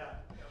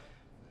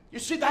 You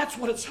see, that's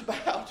what it's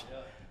about.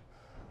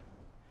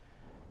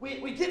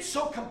 We get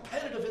so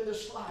competitive in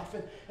this life,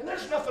 and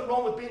there's nothing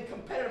wrong with being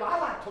competitive. I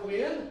like to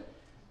win,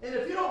 and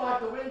if you don't like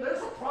to win,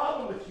 there's a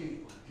problem with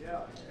you.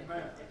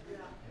 Amen.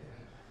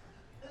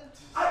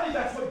 I think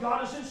that's what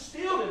God has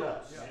instilled in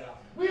us.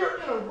 We are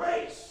in a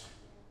race.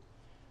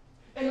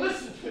 And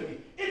listen to me,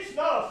 it's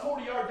not a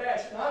 40-yard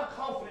dash, and I'm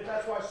confident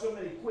that's why so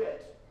many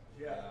quit.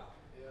 That's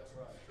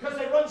right. Because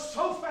they run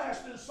so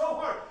fast and so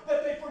hard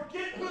that they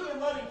forget who they're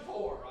running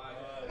for.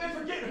 They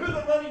forget who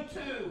they're running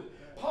to.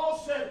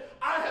 Paul said,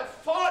 I have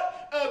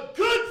fought a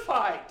good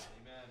fight.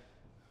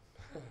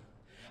 Amen.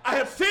 I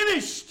have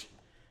finished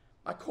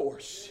my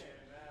course.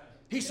 Amen.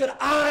 He said,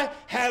 I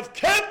have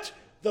kept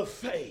the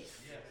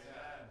faith.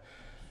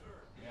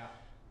 Yes.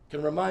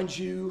 Can remind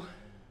you,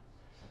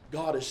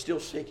 God is still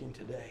seeking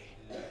today.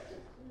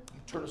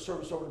 Turn the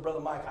service over to Brother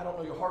Mike. I don't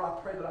know your heart.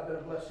 I pray that I've been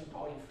a blessing to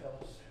all you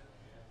fellas.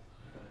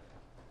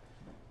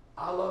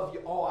 I love you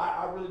all.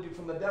 I really do.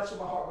 From the depths of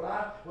my heart.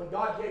 When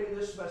God gave me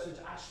this message,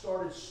 I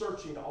started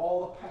searching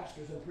all the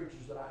pastors and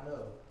preachers that I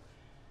know.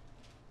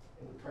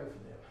 And we pray for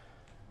them.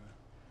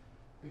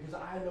 Because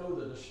I know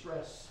the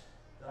distress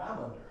that I'm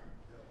under.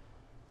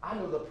 I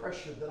know the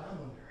pressure that I'm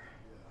under.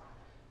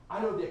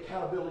 I know the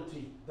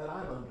accountability that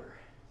I'm under.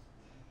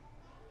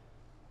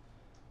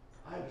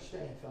 I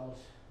understand, fellas.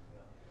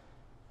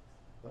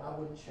 But I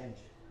wouldn't change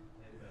it.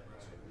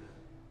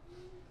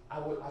 I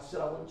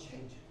said I wouldn't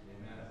change it.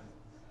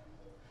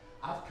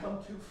 I've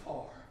come too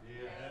far.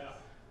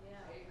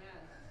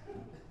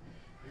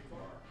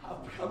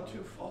 I've come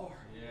too far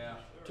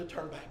to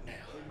turn back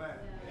now.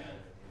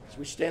 As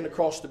we stand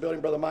across the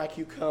building, Brother Mike,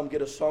 you come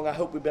get a song. I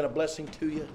hope we've been a blessing to you.